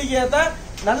குவாலிட்டிக்கு ஏற்ற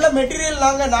நல்ல மெட்டீரியல்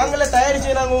நாங்களே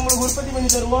தயாரிச்சு நாங்க உங்களுக்கு உற்பத்தி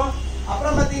பண்ணி தருவோம்.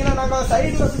 அப்புறம் பாத்தீங்கன்னா நாங்க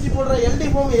சைடுல சுத்தி போடுற எல்டி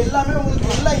ஃபோம் எல்லாமே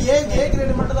உங்களுக்கு எல்லாம் ஏ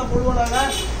கிரேடு மட்டும் தான் போடுவோம். நாங்க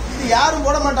இது யாரும்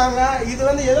போட மாட்டாங்க. இது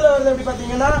வந்து எதுல வருது அப்படி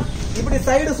பாத்தீங்கன்னா இப்படி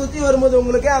சைடு சுத்தி வரும்போது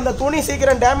உங்களுக்கு அந்த துணி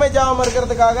சீக்கிரம் டேமேஜ் ஆகாம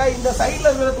இருக்கிறதுக்காக, இந்த சைட்ல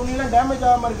இருக்கிற துணியெல்லாம் டேமேஜ்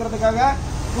ஆகாம இருக்கிறதுக்காக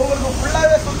உங்களுக்கு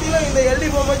ஃபுல்லாவே சுத்திலும் இந்த எல்டி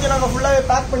ஃபோம் வச்சு நாங்க ஃபுல்லாவே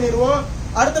பேக் பண்ணிடுவோம்.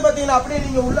 அடுத்து பாத்தீங்கன்னா அப்படியே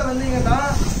நீங்க உள்ள வந்தீங்கன்னா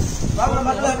வாங்க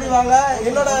மக்கள் அப்படி வாங்க.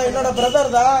 என்னோட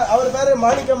பிரதர் தான், அவர் பேரு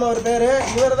மாணிக்கம். அவர் பேரு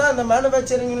இவர் தான் இந்த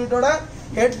மேனுபேக்சரிங் யூனிட்டோட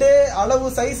ஹெட். அளவு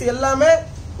சைஸ் எல்லாமே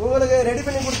உங்களுக்கு ரெடி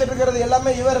பண்ணி கொடுத்துட்டு இருக்கிறது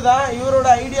எல்லாமே இவர் தான். இவரோட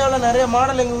ஐடியாவில் நிறைய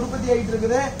மாடல் எங்க உற்பத்தி ஆகிட்டு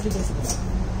இருக்குது.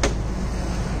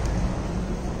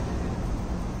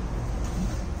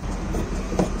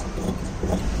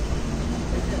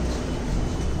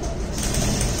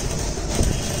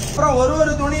 அப்புறம்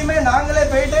ஒரு துணியுமே நாங்களே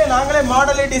போயிட்டு நாங்களே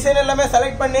மாடல் டிசைன் எல்லாமே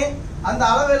செலக்ட் பண்ணி அந்த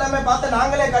அளவு எல்லாமே பார்த்து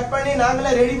நாங்களே கட் பண்ணி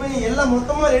நாங்களே ரெடி பண்ணி எல்லாம்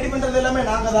மொத்தமா ரெடி பண்றது எல்லாமே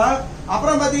நாங்க தான்.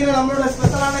 அப்புறம் பாத்தீங்கன்னா நம்மளோட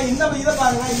ஸ்பெஷலான இந்த இதை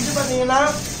பாருங்க. இது பாத்தீங்கன்னா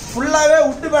ஃபுல்லாவே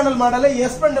உட்டு பேனல் மாடல்,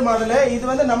 எஸ்பெண்ட் மாடல். இது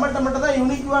வந்து நம்மகிட்ட மட்டும் தான்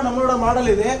யூனிக்வா நம்மளோட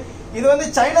மாடல். இது வந்து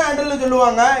சைனா ஹேண்டில்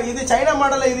சொல்லுவாங்க. இது சைனா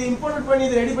மாடல், இது இம்போர்ட் பண்ணி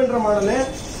இது ரெடி பண்ற மாடல்.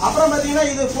 அப்புறம் பாத்தீங்கன்னா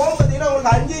இது ஃபோம் பாத்தீங்கன்னா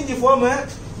உங்களுக்கு 5 இன்ச் ஃபோம்.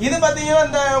 இது பாத்தீங்கன்னா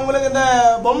இந்த உங்களுக்கு இந்த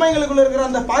பொம்மைங்களுக்குள்ள இருக்கிற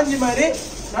அந்த பாஞ்சி மாதிரி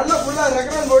நல்லா ஃபுல்லா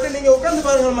ரெக்கமெண்ட் போட்டு நீங்க உட்காந்து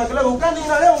பாருங்க மக்களே.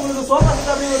 உட்காந்தீங்கனாலே உங்களுக்கு சோஃபா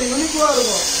செட் அப்படி ஒரு யூனிக்கா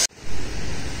இருக்கும்.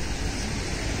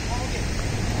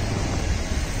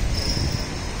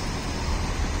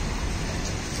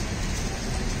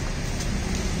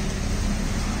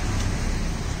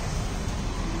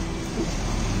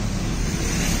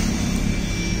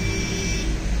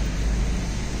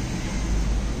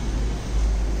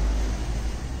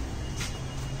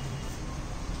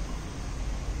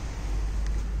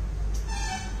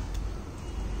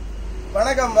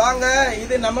 வணக்கம், வாங்க.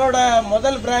 இது நம்மளோட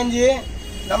முதல் பிரான்ச்சு.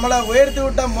 நம்மளை உயர்த்தி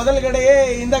விட்ட முதல் கடையே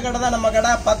இந்த கடை தான். நம்ம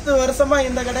கடை 10 வருஷமா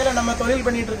இந்த கடையில நம்ம தொழில்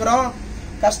பண்ணிட்டு இருக்கிறோம்.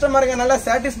 கஸ்டமருக்கு நல்லா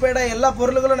சாட்டிஸ்ஃபைடா எல்லா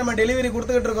பொருளுகளும் நம்ம டெலிவரி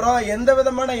கொடுத்துக்கிட்டு இருக்கிறோம். எந்த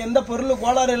விதமான எந்த பொருள்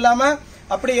கோளாறு இல்லாம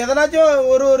அப்படி எதனாச்சும்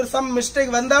ஒரு சம்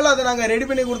மிஸ்டேக் வந்தாலும் அதை நாங்க ரெடி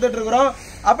பண்ணி கொடுத்துட்டு இருக்கிறோம்.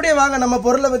 அப்படியே வாங்க நம்ம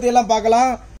பொருளை பத்தி எல்லாம்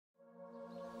பார்க்கலாம்.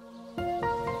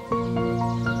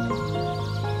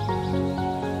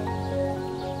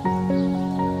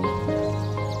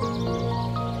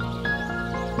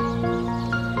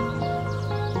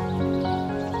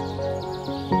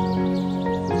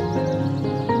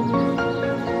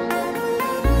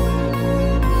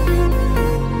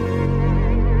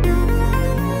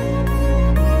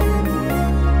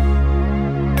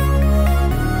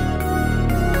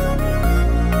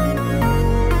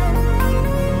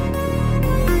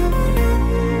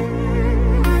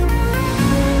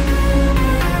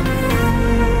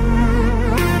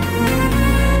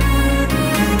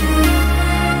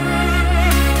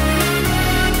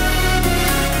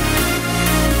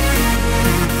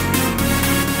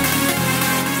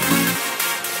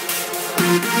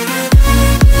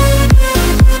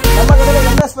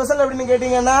 ஸ்பெஷல் அப்படின்னு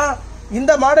கேட்டீங்கன்னா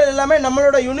இந்த மாடல் எல்லாமே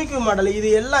நம்மளோட யூனிக் மாடல். இது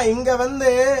எல்லாம் இங்க வந்து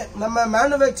நம்ம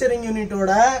மேனுஃபேக்சரிங்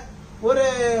யூனிட்டோட ஒரு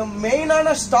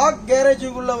மெயினான ஸ்டாக்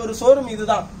கேரேஜுக்குள்ள ஒரு ஷோரூம்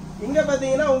இதுதான். இங்க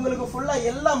பாத்தீங்கன்னா உங்களுக்கு ஃபுல்லா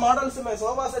எல்லா மாடல்ஸுமே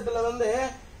சோஃபா செட்ல வந்து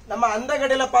நம்ம அந்த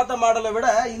கடையில பார்த்த மாடலை விட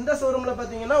இந்த ஷோரூம்ல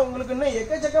பாத்தீங்கன்னா உங்களுக்கு இன்னும்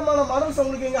எக்கச்சக்கமான மாடல்ஸ்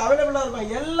உங்களுக்கு இங்க அவைலபிளா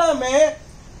இருக்கும். எல்லாமே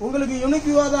உங்களுக்கு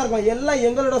யூனிக்யூவா தான் இருக்கும். எல்லாம்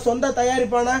எங்களோட சொந்த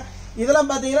தயாரிப்பான இதெல்லாம்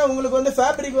பாத்தீங்கன்னா உங்களுக்கு வந்து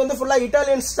ஃபேப்ரிக் வந்து ஃபுல்லா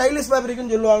இட்டாலியன் ஸ்டைலிஷ்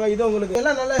ஃபேப்ரிக்னு சொல்லுவாங்க. இது உங்களுக்கு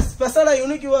எல்லாம் நல்ல ஸ்பெஷலா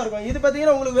யூனிக்யூவா இருக்கும். இது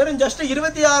பாத்தீங்கன்னா உங்களுக்கு வெறும் ஜஸ்ட்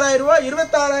 26,000 ரூபாய்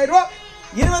 26,000 ரூபாய்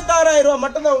 26,000 ரூபாய்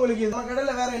மட்டும் தான் உங்களுக்கு. நம்ம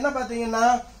கடையில வேற என்ன பாத்தீங்கன்னா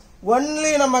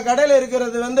ஒன்லி நம்ம கடையில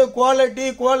இருக்கிறது வந்து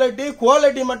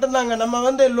குவாலிட்டி மட்டும் தாங்க. நம்ம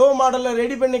வந்து லோ மாடல்ல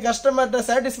ரெடி பண்ணி கஸ்டமர்கிட்ட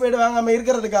சாட்டிஸ்ஃபைடு வாங்காம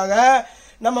இருக்கிறதுக்காக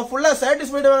நம்ம ஃபுல்லா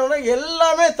சாட்டிஸ்ஃபைடு வாங்கினா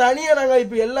எல்லாமே தனியா நாங்க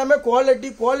இப்ப எல்லாமே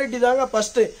குவாலிட்டி தாங்க.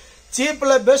 ஃபர்ஸ்ட்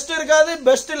சீப்ல பெஸ்ட் இருக்காது,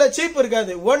 பெஸ்ட்ல சீப்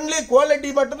இருக்காது. ஒன்லி குவாலிட்டி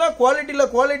மட்டும் தான்.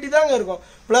 குவாலிட்டி தாங்க இருக்கும்.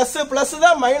 பிளஸ்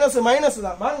தான், மைனஸ்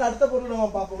தான். வாங்க அடுத்த பொருள் நம்ம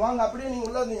பார்ப்போம். வாங்க அப்படியே நீங்க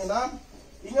உள்ள வந்தீங்கன்னா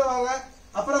இங்க வாங்க.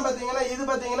 அப்புறம் பாத்தீங்கன்னா இது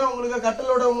பாத்தீங்கன்னா உங்களுக்கு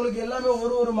கட்டலோட உங்களுக்கு எல்லாமே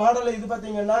ஒரு மாடல். இது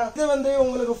பாத்தீங்கன்னா இது வந்து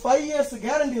உங்களுக்கு 5 years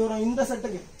கேரண்டி வரும் இந்த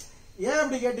செட்டுக்கு. ஏன்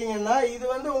அப்படி கேட்டீங்கன்னா இது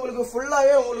வந்து உங்களுக்கு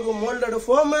ஃபுல்லாவே உங்களுக்கு மோல்டட்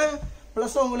ஃபோம்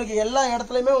பிளஸ் உங்களுக்கு எல்லா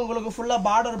இடத்துலயுமே உங்களுக்கு ஃபுல்லா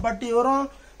பார்டர் பட்டி வரும்.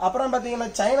 அப்புறம் பாத்தீங்கன்னா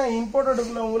சைனா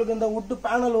இம்போர்ட்டடுக்குள்ள உங்களுக்கு இந்த உட்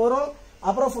பேனல் வரும்.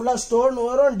 அப்புறம் ஃபுல்லா ஸ்டோன்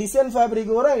வரும், டிசைன் ஃபேப்ரிக்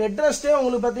வரும். ஹெட்ரெஸ்டே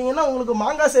உங்களுக்கு பாத்தீங்கன்னா உங்களுக்கு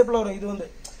மாங்காய் ஷேப்ல வரும்.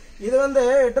 இது வந்து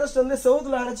ஹெட்ரெஸ்ட் வந்து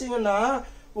செவுத்துல அணைச்சிங்கன்னா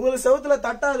உங்களுக்கு செவுத்துல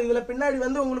தட்டாது. இதுல பின்னாடி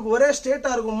வந்து உங்களுக்கு ஒரே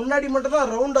ஸ்ட்ரெயிட்டா இருக்கும், முன்னாடி மட்டும்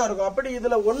தான் ரவுண்டா இருக்கும். அப்படி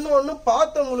இதுல ஒண்ணு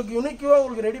பார்த்து உங்களுக்கு யூனிக்யூவா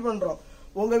உங்களுக்கு ரெடி பண்றோம்.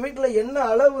 உங்க வீட்டுல என்ன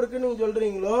அளவு இருக்குன்னு நீங்க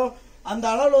சொல்றீங்களோ அந்த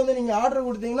அளவுல வந்து நீங்க ஆர்டர்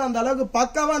கொடுத்தீங்கன்னா அந்த அளவுக்கு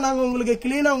பக்காவா நாங்க உங்களுக்கு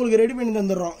கிளீனா உங்களுக்கு ரெடி பண்ணி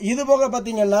தந்துடுறோம். இது போக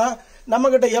பாத்தீங்கன்னா நம்ம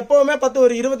கிட்ட எப்பவுமே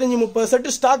ஒரு 25-30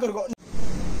 செட் ஸ்டாக் இருக்கும்.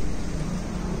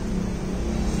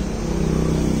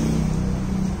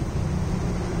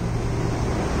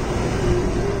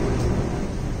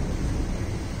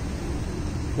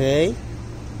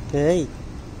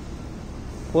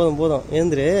 போதும்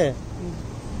ஏந்திரு.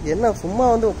 என்ன சும்மா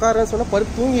வந்து உட்காரன்னு சொன்னா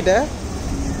படுத்து தூங்கிட்ட.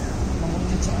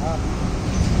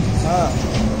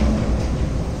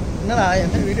 என்னடா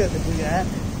என்ன வீடியோ எடுத்துருக்கீங்க?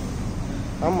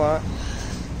 ஆமா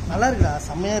நல்லா இருக்குடா,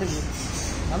 செம்மையா இருக்கு.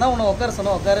 அதான் உன்னை உட்கார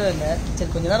சொன்னா உட்காரவே இல்லை. சரி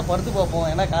கொஞ்ச நேரம் படுத்து பார்ப்போம்.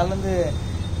 ஏன்னா காலிலேருந்து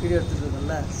வீடியோ எடுத்துட்டு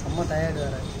இருக்கோம்ல, செம்ம டயர்டு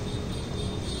வேற.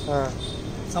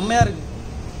 செம்மையா இருக்கு.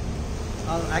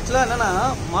 ஆக்சுவலாக என்னன்னா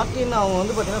மார்ட்டின் அவங்க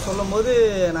வந்து பார்த்தீங்கன்னா சொல்லும் போது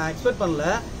நான் எக்ஸ்பெக்ட் பண்ணல.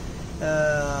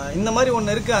 இந்த மாதிரி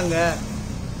ஒன்று இருக்கு, அங்கே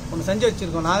ஒன்று செஞ்சு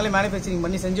வச்சுருக்கோம், நாங்களே மேனுஃபேக்சரிங்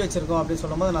பண்ணி செஞ்சு வச்சுருக்கோம் அப்படின்னு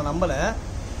சொல்லும் போது நான் நம்பலை.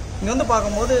 இங்கே வந்து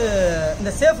பார்க்கும்போது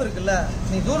இந்த சேஃப் இருக்குல்ல,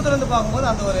 நீங்கள் தூரத்துலேருந்து பார்க்கும்போது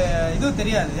அந்த ஒரு இது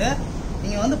தெரியாது.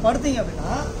 நீங்கள் வந்து படுத்தீங்க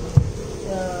அப்படின்னா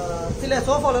சில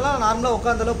சோஃபாலெலாம் நார்மலாக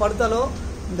உட்காந்தாலோ படுத்தாலோ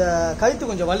இந்த கழுத்து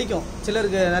கொஞ்சம் வலிக்கும்.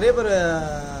 சிலருக்கு நிறைய பேர்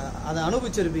அதை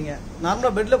அனுபவிச்சிருப்பீங்க.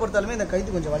 நார்மலாக பெட்டில் படுத்தாலுமே இந்த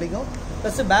கழுத்து கொஞ்சம் வலிக்கும்.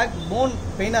 ப்ளஸ் பேக் போன்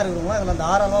பெயினாக இருக்கிறவங்க அதில் அந்த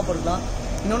தாராளமாக படுக்கலாம்.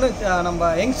 இன்னொன்று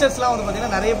நம்ம யங்ஸ்டர்ஸ்லாம் வந்து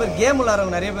பார்த்தீங்கன்னா நிறைய பேர் கேம்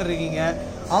விளாட்றவங்க நிறைய பேர் இருக்கீங்க.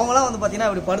 அவங்களாம் வந்து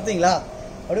பார்த்தீங்கன்னா அப்படி படுத்தீங்களா,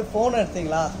 அப்படியே ஃபோன்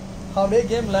எடுத்தீங்களா, அப்படியே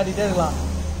கேம் விளையாடிட்டே இருக்கலாம்.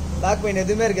 பேக் பெயின்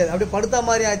எதுவுமே இருக்காது. அப்படியே படுத்த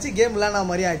மாதிரி ஆச்சு, கேம் விளையாடின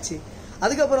மாதிரி ஆச்சு.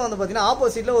 அதுக்கப்புறம் வந்து பார்த்தீங்கன்னா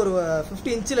ஆப்போசிட்டில் ஒரு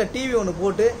 50 இன்ச்சில் டிவி ஒன்று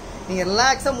போட்டு நீங்கள்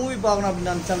ரிலாக்ஸாக மூவி பார்க்கணும்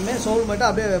அப்படின்னு நினச்சாலுமே சோல் மட்டும்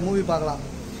அப்படியே மூவி பார்க்கலாம்.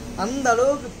 அந்த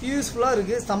அளவுக்கு பீஸ்ஃபுல்லாக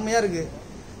இருக்குது, செம்மையாக இருக்குது,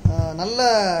 நல்ல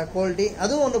குவாலிட்டி.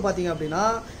 அதுவும் வந்து பார்த்தீங்க அப்படின்னா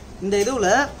இந்த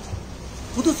இதுவில்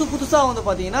புதுசாக வந்து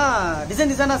பார்த்தீங்கன்னா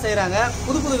டிசைனாக செய்கிறாங்க.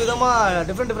 புது விதமாக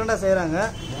டிஃப்ரெண்ட்டாக செய்கிறாங்க.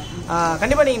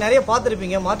 கண்டிப்பாக நீங்கள் நிறைய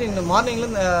பார்த்துருப்பீங்க.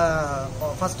 மார்னிங்லேருந்து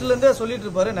ஃபஸ்ட்டுலேருந்தே சொல்லிட்டு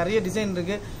இருப்பாரு நிறைய டிசைன்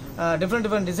இருக்குது,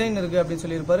 டிஃப்ரெண்ட் டிசைன் இருக்குது அப்படின்னு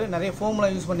சொல்லியிருப்பாரு. நிறைய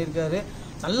ஃபோம்லாம் யூஸ் பண்ணியிருக்காரு.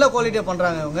 நல்ல குவாலிட்டியாக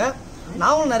பண்ணுறாங்க இவங்க.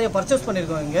 நாங்களும் நிறைய பர்ச்சேஸ்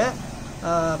பண்ணியிருக்கோம். இங்கே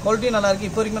குவாலிட்டி நல்லாயிருக்கு.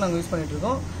 இப்போ வரைக்கும் நாங்கள் யூஸ்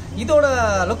பண்ணிகிட்ருக்கோம். இதோட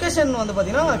லொக்கேஷன் வந்து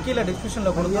பார்த்தீங்கன்னா கீழே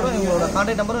டிஸ்கிரிப்ஷனில் கொடுத்துறோம். எங்களோட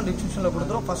கான்டாக்ட் நம்பரும் டிஸ்கிரிப்ஷனில்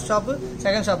கொடுத்துறோம். ஃபர்ஸ்ட் ஷாப்பு,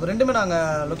 செகண்ட் ஷாப் ரெண்டுமே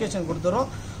நாங்கள் லொக்கேஷன் கொடுத்துறோம்.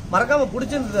 மறக்காமல்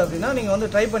பிடிச்சிருந்தது அப்படின்னா நீங்கள் வந்து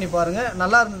ட்ரை பண்ணி பாருங்கள்.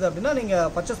 நல்லா இருந்தது அப்படின்னா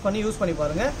நீங்கள் பர்ச்சேஸ் பண்ணி யூஸ் பண்ணி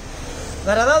பாருங்கள்.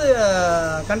 வேறு ஏதாவது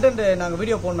கண்டென்ட் நாங்கள்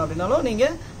வீடியோ போடணும் அப்படின்னாலும்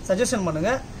நீங்கள் சஜஷன்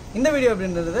பண்ணுங்கள். இந்த வீடியோ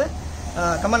அப்படின்றது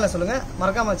கமெண்ட்டில் சொல்லுங்கள்.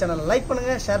 மறக்காமல் சேனலை லைக்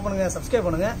பண்ணுங்கள், ஷேர் பண்ணுங்கள், சப்ஸ்கிரைப்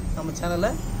பண்ணுங்கள். நம்ம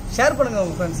சேனலை ஷேர் பண்ணுங்கள்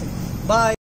உங்கள் ஃப்ரெண்ட்ஸுக்கு.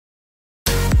 பாய்.